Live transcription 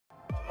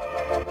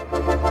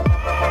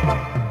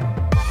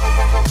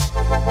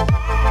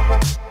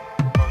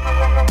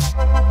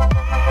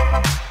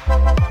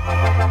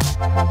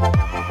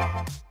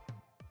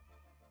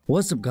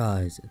What's up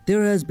guys,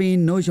 there has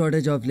been no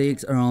shortage of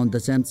leaks around the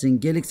Samsung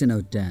Galaxy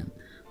Note 10.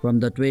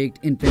 From the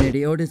tweaked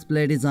Infinity O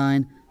display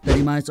design, the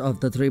demise of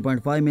the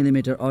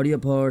 3.5mm audio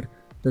port,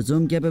 the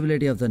zoom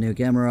capability of the new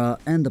camera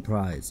and the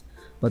price.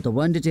 But the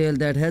one detail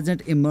that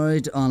hasn't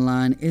emerged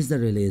online is the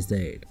release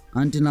date.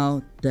 Until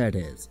now, that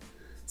is,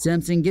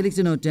 Samsung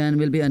Galaxy Note 10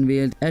 will be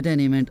unveiled at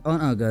an event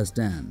on August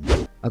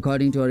 10.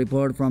 According to a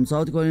report from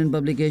South Korean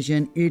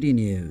publication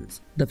ETnews,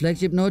 the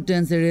flagship Note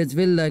 10 series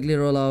will likely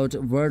roll out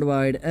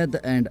worldwide at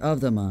the end of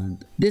the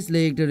month. This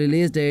leaked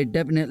release date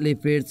definitely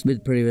fits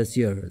with previous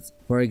years.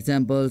 For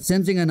example,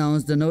 Samsung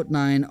announced the Note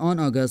 9 on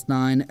August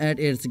 9 at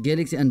its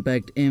Galaxy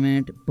Unpacked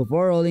event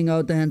before rolling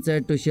out the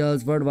handset to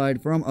shelves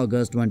worldwide from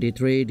August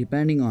 23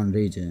 depending on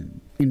region.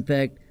 In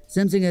fact,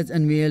 Samsung has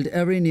unveiled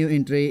every new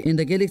entry in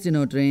the Galaxy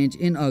Note range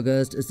in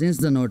August since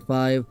the Note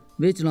 5,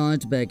 which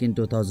launched back in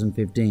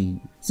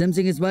 2015.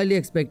 Samsung is widely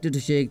expected to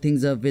shake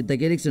things up with the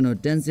Galaxy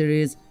Note 10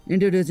 series,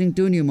 introducing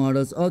two new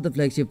models of the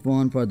flagship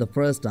phone for the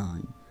first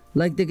time,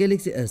 like the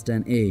Galaxy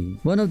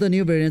S10e. One of the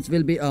new variants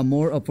will be a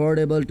more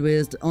affordable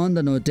twist on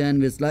the Note 10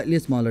 with slightly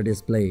smaller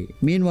display.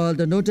 Meanwhile,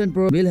 the Note 10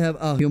 Pro will have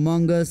a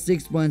humongous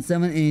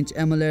 6.7-inch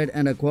AMOLED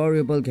and a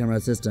quadruple camera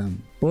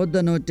system. Both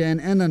the Note 10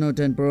 and the Note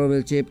 10 Pro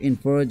will ship in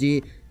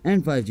 4G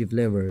and 5G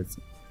flavors.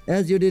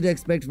 As you did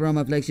expect from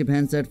a flagship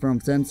handset from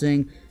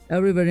Samsung,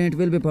 every variant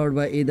will be powered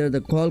by either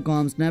the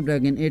Qualcomm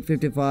Snapdragon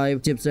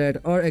 855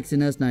 chipset or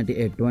Exynos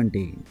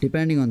 9820,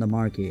 depending on the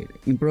market.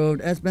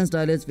 Improved S Pen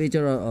stylus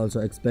features are also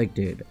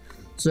expected.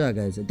 So yeah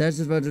guys, that's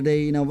it for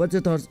today. Now what's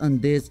your thoughts on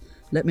this?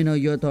 Let me know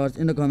your thoughts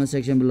in the comment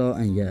section below,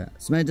 and yeah,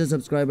 smash the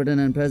subscribe button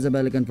and press the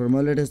bell icon for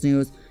more latest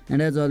news.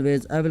 And as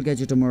always, I will catch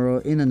you tomorrow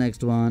in the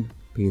next one.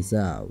 Peace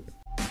out.